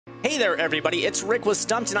Hey there everybody, it's Rick with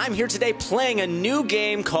Stumpt, and I'm here today playing a new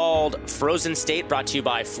game called Frozen State, brought to you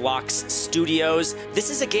by Flox Studios.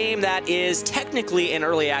 This is a game that is technically in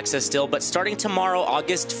early access still, but starting tomorrow,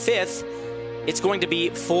 August 5th, it's going to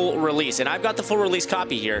be full release. And I've got the full release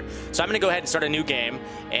copy here, so I'm going to go ahead and start a new game.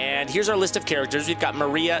 And here's our list of characters. We've got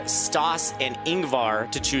Maria, Stas, and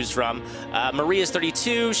Ingvar to choose from. Maria's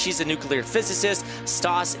 32, she's a nuclear physicist.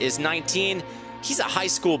 Stas is 19. He's a high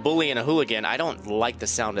school bully and a hooligan. I don't like the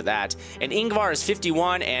sound of that. And Ingvar is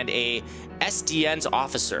 51 and a SDN's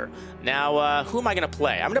officer. Now, who am I going to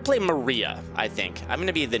play? I'm going to play Maria, I think. I'm going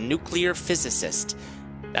to be the nuclear physicist.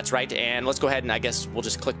 That's right. And let's go ahead and I guess we'll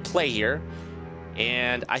just click play here.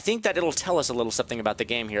 And I think that it'll tell us a little something about the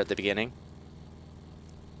game here at the beginning.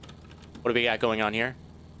 What do we got going on here?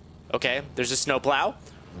 Okay, there's a snowplow.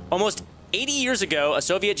 Almost 80 years ago, a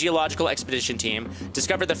Soviet geological expedition team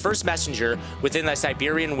discovered the first messenger within the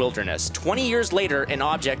Siberian wilderness. 20 years later, an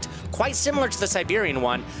object quite similar to the Siberian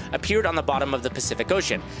one appeared on the bottom of the Pacific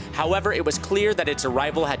Ocean. However, it was clear that its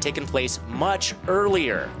arrival had taken place much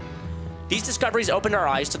earlier. These discoveries opened our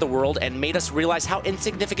eyes to the world and made us realize how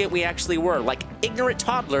insignificant we actually were. Like ignorant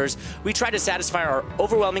toddlers, we tried to satisfy our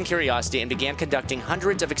overwhelming curiosity and began conducting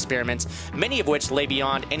hundreds of experiments, many of which lay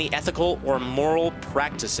beyond any ethical or moral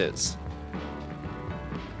practices.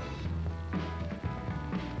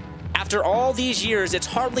 After all these years, it's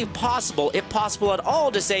hardly possible, if possible at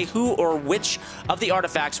all, to say who or which of the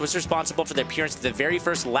artifacts was responsible for the appearance of the very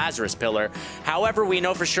first Lazarus Pillar. However, we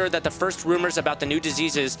know for sure that the first rumors about the new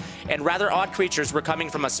diseases and rather odd creatures were coming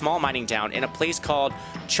from a small mining town in a place called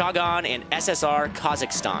Chagan in SSR,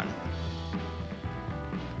 Kazakhstan.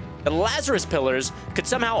 The Lazarus Pillars could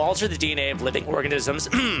somehow alter the DNA of living organisms,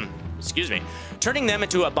 excuse me, turning them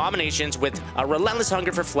into abominations with a relentless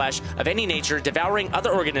hunger for flesh of any nature, devouring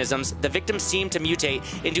other organisms. The victims seem to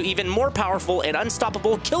mutate into even more powerful and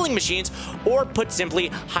unstoppable killing machines, or put simply,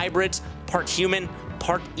 hybrids, part human,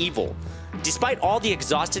 part evil. Despite all the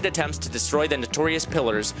exhausted attempts to destroy the notorious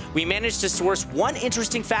pillars, we managed to source one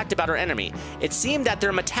interesting fact about our enemy. It seemed that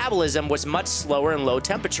their metabolism was much slower in low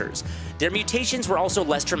temperatures. Their mutations were also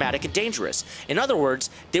less traumatic and dangerous. In other words,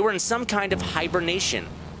 they were in some kind of hibernation.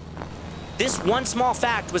 This one small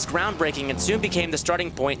fact was groundbreaking and soon became the starting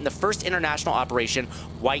point in the first international operation,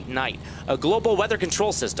 White Knight, a global weather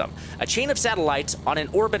control system. A chain of satellites on an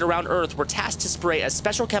orbit around Earth were tasked to spray a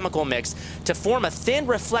special chemical mix to form a thin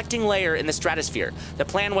reflecting layer in the stratosphere. The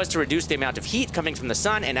plan was to reduce the amount of heat coming from the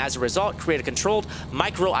sun and as a result create a controlled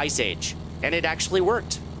micro ice age. And it actually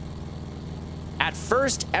worked. At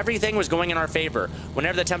first, everything was going in our favor.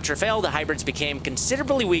 Whenever the temperature fell, the hybrids became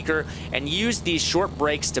considerably weaker and used these short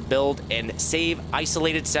breaks to build and save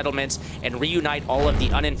isolated settlements and reunite all of the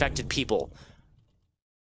uninfected people.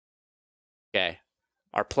 Okay,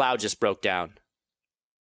 our plow just broke down.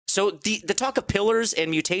 So the talk of pillars and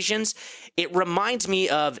mutations, it reminds me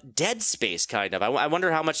of Dead Space, kind of. I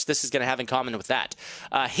wonder how much this is going to have in common with that.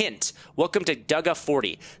 Hint, welcome to Duga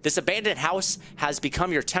 40. This abandoned house has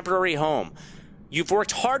become your temporary home. You've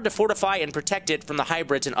worked hard to fortify and protect it from the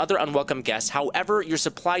hybrids and other unwelcome guests. However, your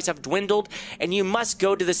supplies have dwindled, and you must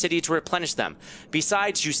go to the city to replenish them.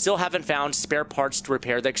 Besides, you still haven't found spare parts to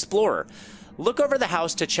repair the Explorer. Look over the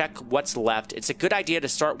house to check what's left. It's a good idea to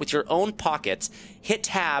start with your own pockets. Hit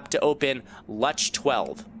tab to open Luch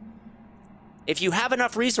 12. If you have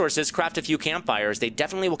enough resources, craft a few campfires. They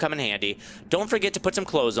definitely will come in handy. Don't forget to put some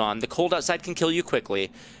clothes on. The cold outside can kill you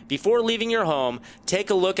quickly. Before leaving your home,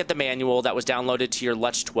 take a look at the manual that was downloaded to your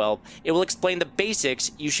Luch 12. It will explain the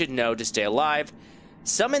basics you should know to stay alive.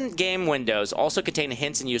 Some in-game windows also contain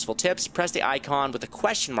hints and useful tips. Press the icon with a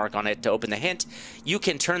question mark on it to open the hint. You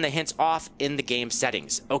can turn the hints off in the game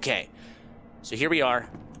settings. Okay, so here we are.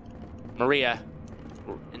 Maria.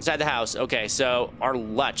 Inside the house. Okay, so our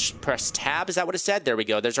Luch. Press tab, is that what it said? There we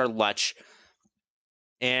go. There's our Luch.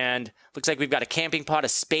 And looks like we've got a camping pot, a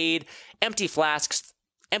spade, empty flasks,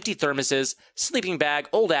 empty thermoses, sleeping bag,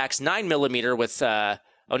 old axe, 9mm with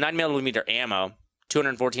 9mm ammo,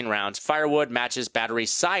 214 rounds, firewood, matches, battery,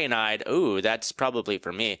 cyanide. Ooh, that's probably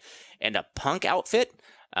for me. And a punk outfit.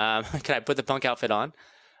 Can I put the punk outfit on?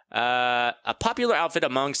 A popular outfit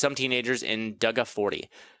among some teenagers in Duga 40.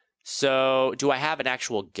 So, do I have an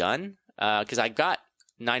actual gun? Because I got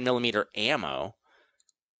 9mm ammo.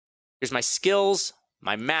 Here's my skills,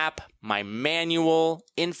 my map, my manual,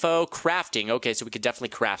 info, crafting. Okay, so we could definitely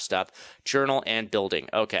craft stuff. Journal and building.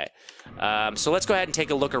 Okay. So let's go ahead and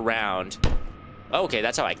take a look around. Okay,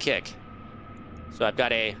 that's how I kick. So I've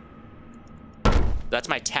got a... That's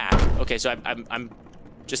my tack. Okay, so I'm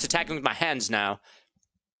just attacking with my hands now.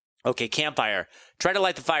 Okay, campfire. Try to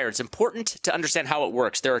light the fire. It's important to understand how it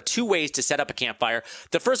works. There are 2 ways to set up a campfire.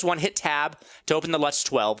 The first one, hit tab to open the LUTs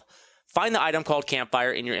 12. Find the item called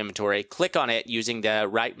campfire in your inventory. Click on it using the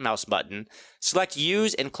right mouse button. Select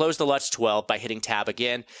use and close the LUTs 12 by hitting tab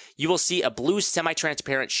again. You will see a blue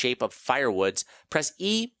semi-transparent shape of firewoods. Press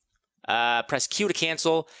E. Press Q to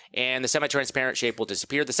cancel, and the semi-transparent shape will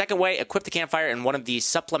disappear. The second way, equip the campfire in one of the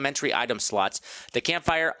supplementary item slots. The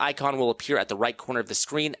campfire icon will appear at the right corner of the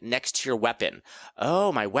screen next to your weapon.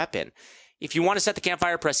 Oh, my weapon. If you want to set the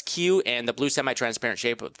campfire, press Q, and the blue semi-transparent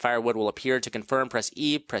shape of the firewood will appear. To confirm, press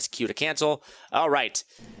E, press Q to cancel. All right.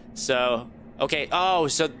 So, okay. Oh,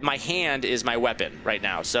 so my hand is my weapon right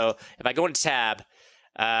now. So if I go into tab,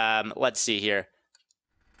 let's see here.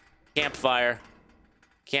 Campfire.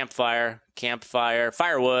 Campfire,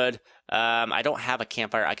 firewood. I don't have a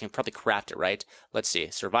campfire. I can probably craft it, right? Let's see.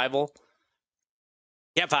 Survival.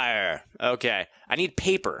 Campfire. Okay. I need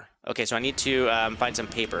paper. Okay, so I need to find some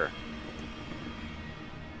paper.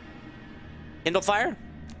 Kindle fire?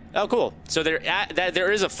 Oh, cool. So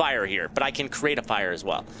there is a fire here, but I can create a fire as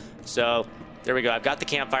well. So there we go. I've got the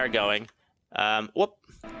campfire going. Whoop.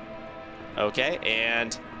 Okay,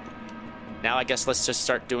 and now I guess let's just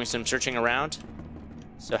start doing some searching around.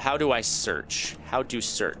 So how do I search? How to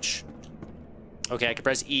search? Okay, I can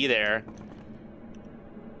press E there.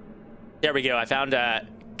 There we go. I found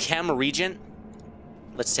Chem Regent.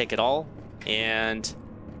 Let's take it all. And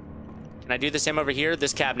can I do the same over here?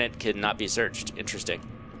 This cabinet cannot be searched. Interesting.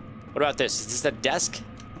 What about this? Is this a desk?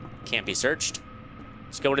 Can't be searched.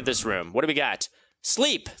 Let's go into this room. What do we got?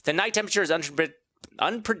 Sleep. The night temperature is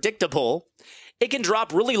unpredictable. It can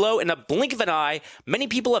drop really low in a blink of an eye. Many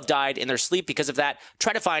people have died in their sleep because of that.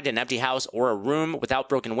 Try to find an empty house or a room without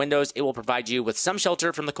broken windows. It will provide you with some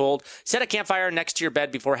shelter from the cold. Set a campfire next to your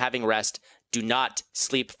bed before having rest. Do not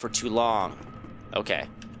sleep for too long. Okay.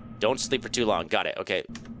 Don't sleep for too long. Got it. Okay.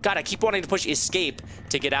 God, I keep wanting to push escape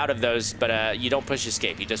to get out of those, but you don't push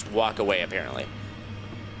escape. You just walk away, apparently.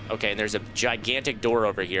 Okay, and there's a gigantic door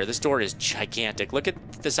over here. This door is gigantic. Look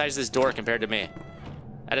at the size of this door compared to me.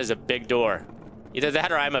 That is a big door. Either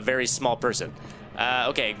that or I'm a very small person.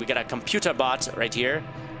 Okay, we got a computer bot right here.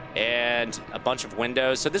 And a bunch of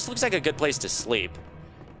windows. So this looks like a good place to sleep.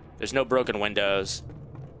 There's no broken windows.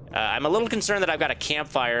 I'm a little concerned that I've got a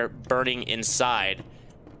campfire burning inside.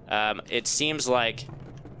 It seems like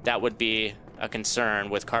that would be a concern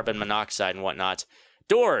with carbon monoxide and whatnot.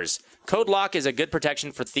 Doors. Code lock is a good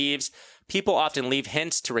protection for thieves. People often leave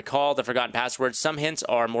hints to recall the forgotten passwords. Some hints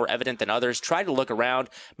are more evident than others. Try to look around.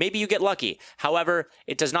 Maybe you get lucky. However,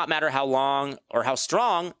 it does not matter how long or how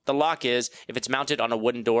strong the lock is. If it's mounted on a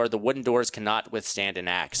wooden door, the wooden doors cannot withstand an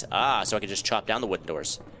axe. Ah, so I can just chop down the wooden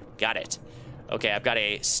doors. Got it. Okay, I've got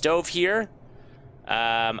a stove here.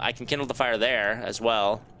 I can kindle the fire there as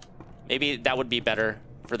well. Maybe that would be better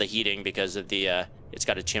for the heating because of the, it's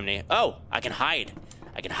got a chimney. Oh, I can hide.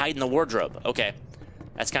 I can hide in the wardrobe. Okay.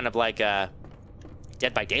 That's kind of like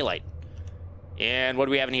Dead by Daylight. And what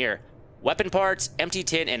do we have in here? Weapon parts, empty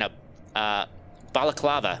tin, and a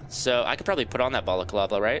balaclava. So I could probably put on that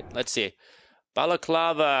balaclava, right? Let's see.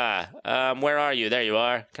 Balaclava. Where are you? There you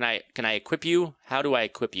are. Can I equip you? How do I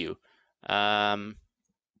equip you?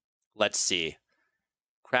 Let's see.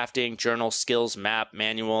 Crafting, journal, skills, map,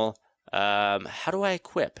 manual. How do I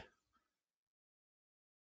equip?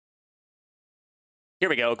 Here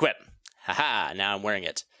we go, equip. Haha, now I'm wearing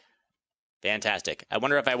it. Fantastic. I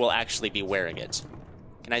wonder if I will actually be wearing it.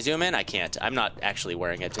 Can I zoom in? I can't. I'm not actually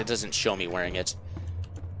wearing it. It doesn't show me wearing it.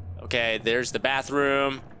 Okay, there's the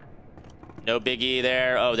bathroom. No biggie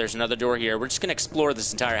there. Oh, there's another door here. We're just going to explore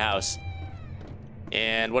this entire house.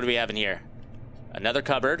 And what do we have in here? Another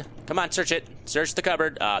cupboard. Come on, search it. Search the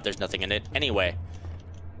cupboard. Ah, there's nothing in it anyway.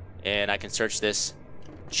 And I can search this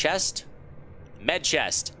chest. Med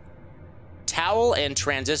chest. Towel and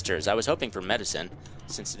transistors. I was hoping for medicine,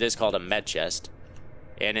 since it is called a med chest.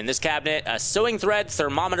 And in this cabinet, a sewing thread,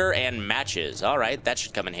 thermometer, and matches. All right, that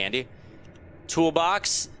should come in handy.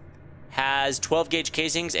 Toolbox has 12-gauge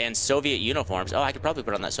casings and Soviet uniforms. Oh, I could probably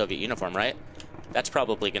put on that Soviet uniform, right? That's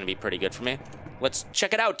probably going to be pretty good for me. Let's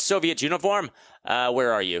check it out, Soviet uniform.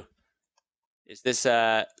 Where are you? Is this,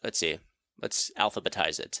 let's see. Let's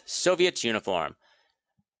alphabetize it. Soviet uniform.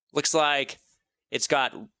 Looks like it's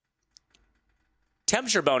got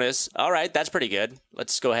temperature bonus. All right, that's pretty good.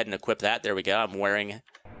 Let's go ahead and equip that. There we go. I'm wearing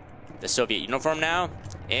the Soviet uniform now.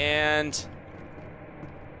 And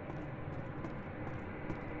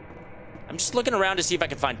I'm just looking around to see if I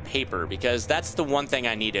can find paper, because that's the one thing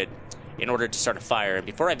I needed in order to start a fire. And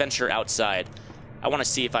before I venture outside, I want to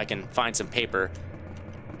see if I can find some paper,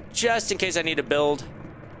 just in case I need to build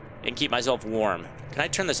and keep myself warm. Can I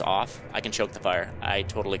turn this off? I can choke the fire. I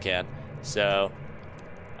totally can. So,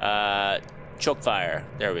 choke fire.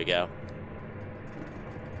 There we go.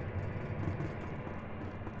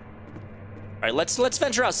 All right, let's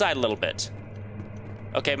venture outside a little bit.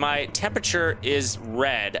 Okay, my temperature is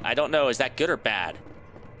red. I don't know, is that good or bad?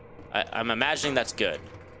 I'm imagining that's good.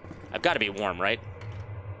 I've got to be warm, right?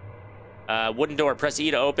 Wooden door, press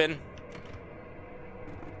E to open.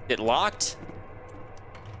 It locked?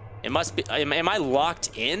 It must be, am I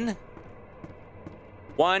locked in?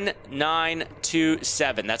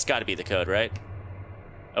 1927, that's got to be the code, right?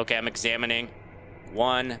 Okay, I'm examining.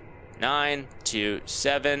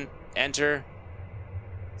 1927, enter.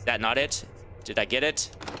 Is that not it? Did I get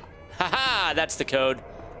it? Haha, that's the code.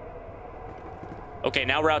 Okay,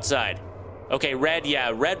 now we're outside. Okay, red,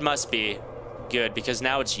 yeah, red must be good because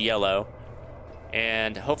now it's yellow.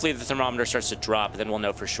 And hopefully the thermometer starts to drop, then we'll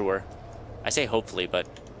know for sure. I say hopefully, but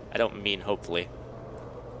I don't mean hopefully.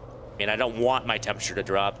 I mean, I don't want my temperature to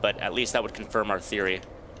drop, but at least that would confirm our theory.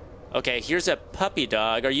 Okay, here's a puppy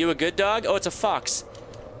dog. Are you a good dog? Oh, it's a fox.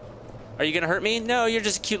 Are you gonna hurt me? No, you're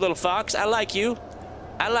just a cute little fox. I like you.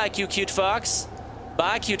 I like you, cute fox.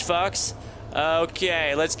 Bye, cute fox.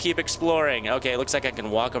 Okay, let's keep exploring. Okay, looks like I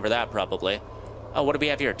can walk over that probably. Oh, what do we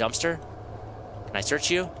have here? Dumpster? Can I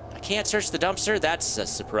search you? I can't search the dumpster? That's a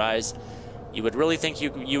surprise. You would really think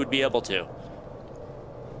you would be able to.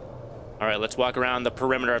 All right, let's walk around the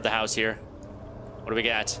perimeter of the house here. What do we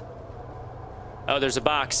got? Oh, there's a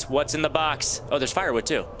box. What's in the box? Oh, there's firewood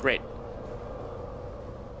too. Great.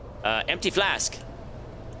 Empty flask.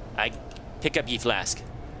 I pick up ye flask.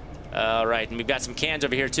 All right, and we've got some cans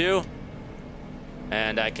over here too.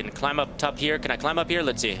 And I can climb up top here. Can I climb up here?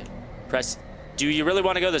 Let's see. Press. Do you really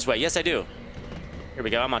want to go this way? Yes, I do. Here we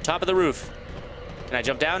go. I'm on top of the roof. Can I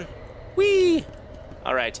jump down? Whee!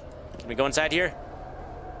 All right. Can we go inside here?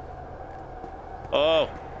 Oh,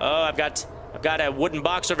 I've got a wooden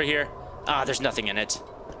box over here. Ah, there's nothing in it.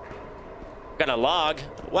 I've got a log.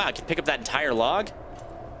 Wow, I can pick up that entire log.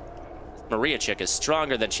 Maria chick is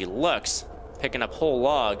stronger than she looks. Picking up whole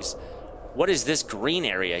logs. What is this green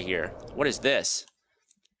area here? What is this?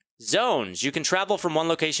 Zones. You can travel from one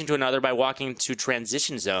location to another by walking to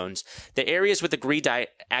transition zones. The areas with the green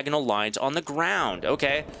diagonal lines on the ground.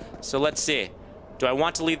 Okay, so let's see. Do I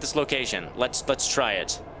want to leave this location? Let's try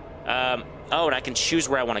it. Oh, and I can choose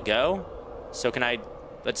where I want to go. So can I?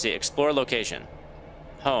 Let's see. Explore location.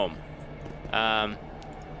 Home.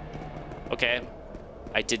 Okay.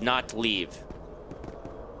 I did not leave.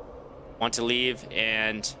 Want to leave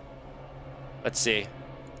and let's see.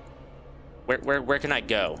 Where can I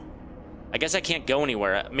go? I guess I can't go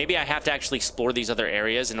anywhere. Maybe I have to actually explore these other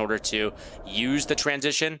areas in order to use the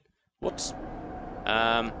transition. Whoops.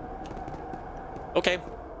 Okay.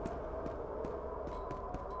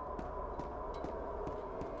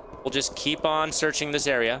 We'll just keep on searching this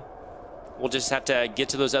area. We'll just have to get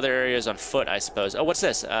to those other areas on foot, I suppose. Oh, what's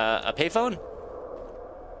this? A payphone?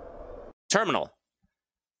 Terminal.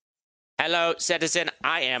 Hello, citizen.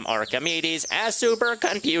 I am Archimedes, a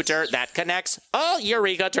supercomputer that connects all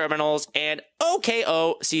Eureka terminals and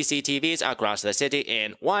OKO CCTVs across the city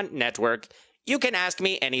in one network. You can ask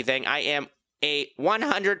me anything. I am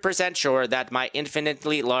 100% sure that my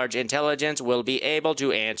infinitely large intelligence will be able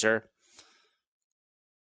to answer.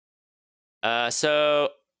 So,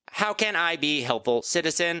 how can I be helpful,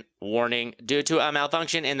 citizen? Warning, due to a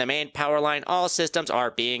malfunction in the main power line, all systems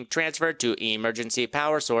are being transferred to emergency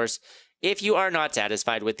power source. If you are not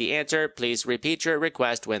satisfied with the answer, please repeat your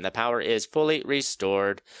request when the power is fully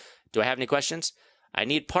restored. Do I have any questions? I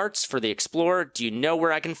need parts for the Explorer. Do you know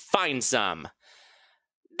where I can find some?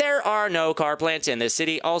 There are no car plants in this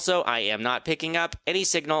city. Also, I am not picking up any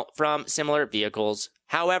signal from similar vehicles.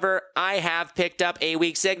 However, I have picked up a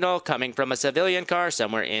weak signal coming from a civilian car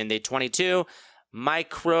somewhere in the 22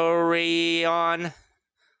 microrarion.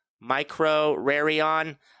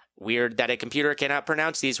 Weird that a computer cannot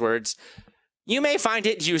pronounce these words. You may find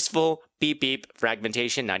it useful. Beep beep.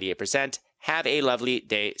 Fragmentation 98%. Have a lovely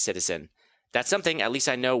day, citizen. That's something. At least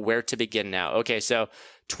I know where to begin now. Okay, so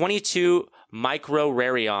 22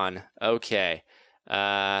 microrarion. Okay.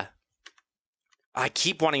 I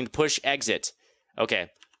keep wanting to push exit.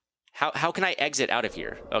 Okay. How can I exit out of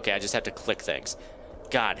here? Okay, I just have to click things.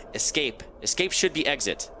 God, escape. Escape should be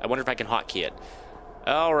exit. I wonder if I can hotkey it.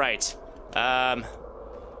 All right.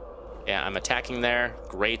 Yeah, I'm attacking there.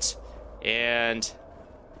 Great. And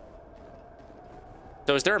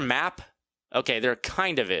so is there a map? Okay, there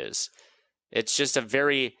kind of is. It's just a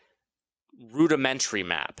very rudimentary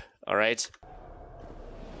map. All right.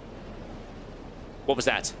 What was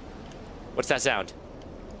that? What's that sound?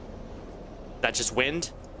 That just wind?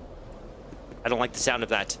 I don't like the sound of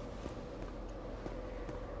that.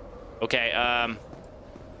 Okay,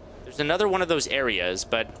 there's another one of those areas,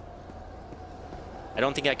 but I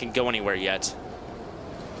don't think I can go anywhere yet.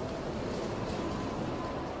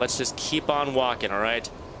 Let's just keep on walking, all right?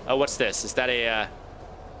 Oh, what's this? Is that a,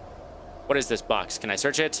 what is this box? Can I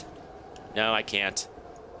search it? No, I can't.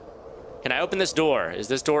 Can I open this door? Is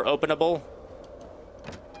this door openable?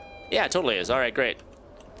 Yeah, it totally is. All right, great.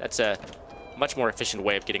 That's a much more efficient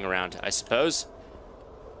way of getting around, I suppose.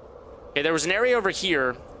 Okay, there was an area over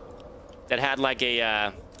here that had like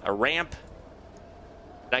a ramp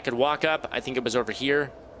that I could walk up. I think it was over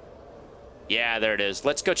here. Yeah, there it is.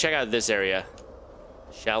 Let's go check out this area.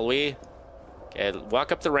 Shall we? Okay,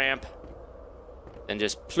 walk up the ramp. Then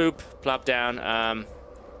just plop down. I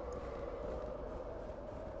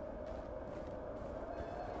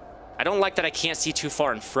don't like that I can't see too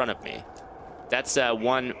far in front of me. That's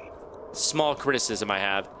one small criticism I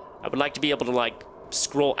have. I would like to be able to, like,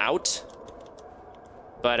 scroll out.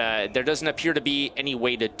 But there doesn't appear to be any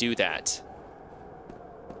way to do that.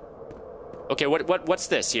 Okay, what's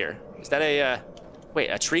this here? Is that a... wait,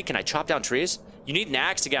 a tree? Can I chop down trees? You need an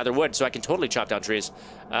axe to gather wood, so I can totally chop down trees.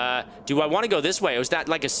 Do I want to go this way? Was that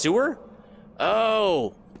like a sewer?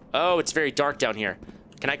 Oh. Oh, it's very dark down here.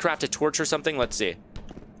 Can I craft a torch or something? Let's see.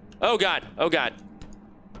 Oh, God. Oh, God.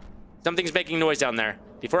 Something's making noise down there.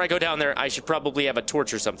 Before I go down there, I should probably have a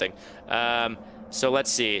torch or something. So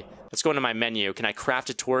let's see. Let's go into my menu. Can I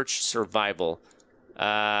craft a torch? Survival.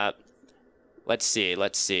 Let's see.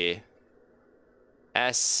 Let's see.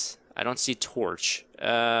 S. I don't see torch.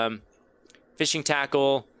 Fishing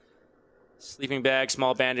tackle. Sleeping bag.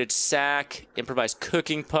 Small bandage. Sack. Improvised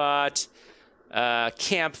cooking pot.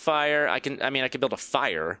 Campfire. I can build a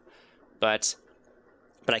fire. But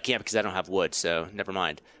I can't because I don't have wood, so never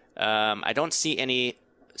mind. I don't see any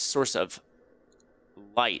source of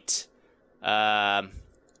light. Yeah,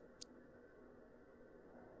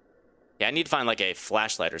 I need to find like a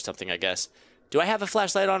flashlight or something, I guess. Do I have a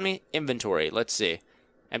flashlight on me? Inventory. Let's see.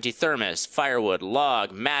 Empty thermos, firewood,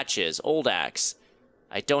 log, matches, old axe.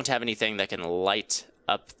 I don't have anything that can light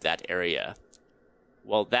up that area.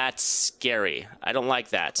 Well, that's scary. I don't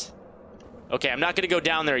like that. Okay, I'm not going to go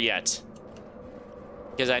down there yet.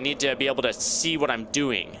 Because I need to be able to see what I'm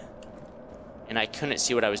doing. And I couldn't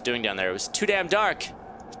see what I was doing down there. It was too damn dark.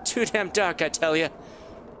 Too damn dark, I tell you.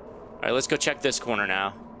 Alright, let's go check this corner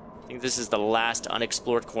now. I think this is the last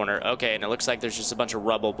unexplored corner. Okay, and it looks like there's just a bunch of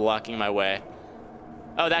rubble blocking my way.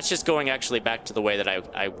 Oh, that's just going actually back to the way that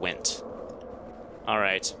I went.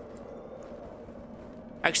 Alright.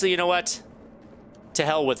 Actually, you know what? To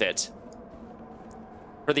hell with it.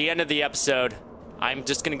 For the end of the episode, I'm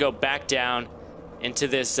just gonna go back down into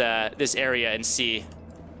this this area and see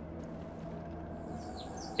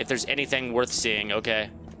if there's anything worth seeing. Okay.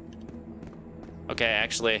 Okay,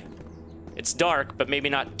 actually, it's dark, but maybe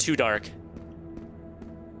not too dark.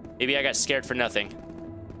 Maybe I got scared for nothing.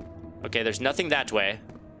 Okay, there's nothing that way.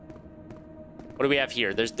 What do we have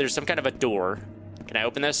here? There's some kind of a door. Can I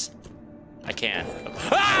open this? I can.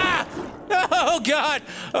 Ah! Oh God!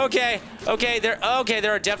 Okay, okay, there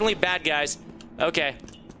are definitely bad guys. Okay.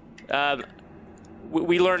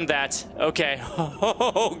 We learned that. Okay.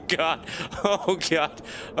 Oh God. Oh God.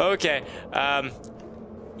 Okay.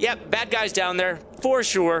 Yep, bad guys down there for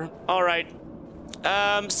sure. All right.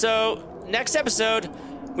 So next episode,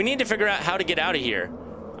 we need to figure out how to get out of here.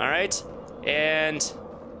 All right, and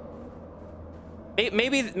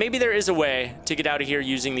maybe there is a way to get out of here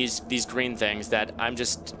using these green things that I'm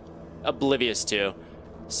just oblivious to.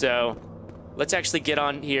 So let's actually get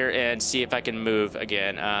on here and see if I can move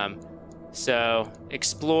again. So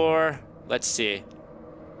explore. Let's see.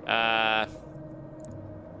 I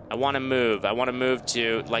want to move. I want to move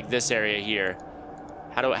to like this area here.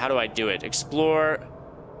 How do I do it? Explore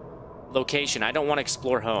location. I don't want to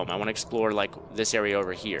explore home. I want to explore like this area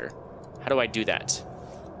over here. How do I do that?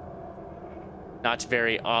 Not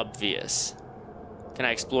very obvious. Can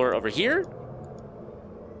I explore over here?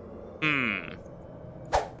 Do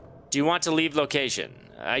you want to leave location?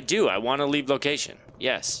 I do. I want to leave location.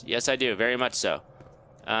 Yes. Yes, I do. Very much so.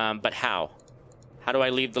 But how? How do I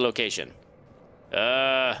leave the location?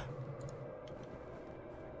 Driving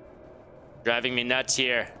me nuts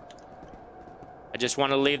here. I just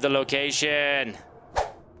want to leave the location.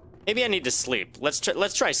 Maybe I need to sleep. Let's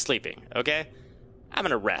try sleeping, okay? I'm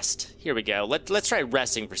gonna rest. Here we go. Let's try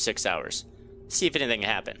resting for 6 hours. See if anything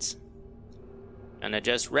happens. Gonna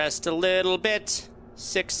just rest a little bit.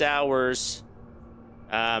 6 hours.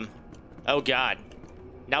 Oh God.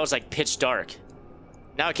 Now it's like pitch dark.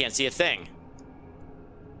 Now I can't see a thing.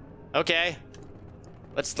 Okay.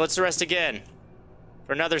 Let's rest again.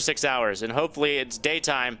 for another 6 hours, and hopefully it's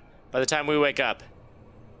daytime by the time we wake up.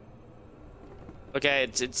 Okay,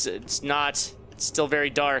 it's not. It's still very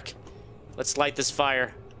dark. Let's light this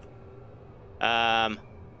fire.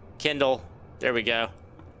 Kindle. There we go.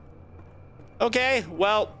 Okay,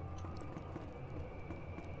 well,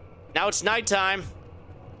 now it's nighttime,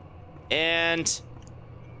 and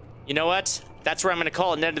you know what? That's where I'm going to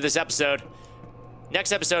call it an end of this episode.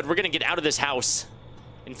 Next episode, we're going to get out of this house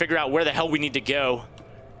and figure out where the hell we need to go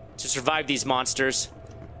to survive these monsters.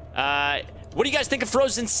 What do you guys think of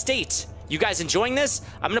Frozen State? You guys enjoying this?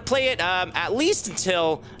 I'm going to play it at least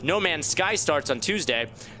until No Man's Sky starts on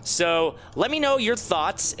Tuesday. So let me know your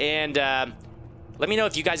thoughts, and let me know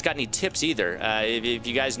if you guys got any tips either. If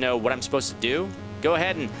you guys know what I'm supposed to do, go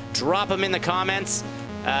ahead and drop them in the comments.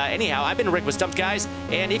 Anyhow, I've been Rick with Stumpt, guys,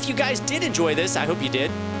 and if you guys did enjoy this, I hope you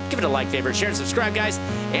did, give it a like, favorite, share, and subscribe, guys,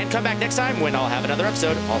 and come back next time when I'll have another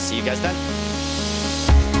episode. I'll see you guys then.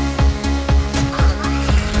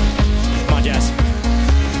 Come on, Jess.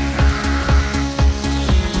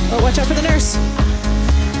 Oh, watch out for the nurse.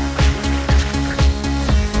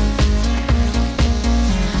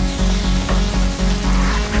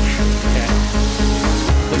 Okay.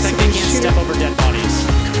 Looks like they can't step over dead bodies.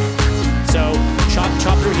 So,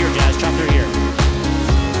 chop through here, Jazz. Chop through here.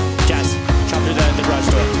 Jazz, chop through the garage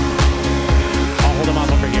door. I'll hold him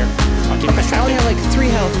off over here. I'll keep him Okay, I only distracted. have like 3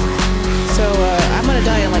 health. So, I'm gonna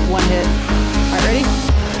die in like 1 hit. Alright, ready?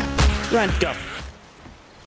 Run. Go.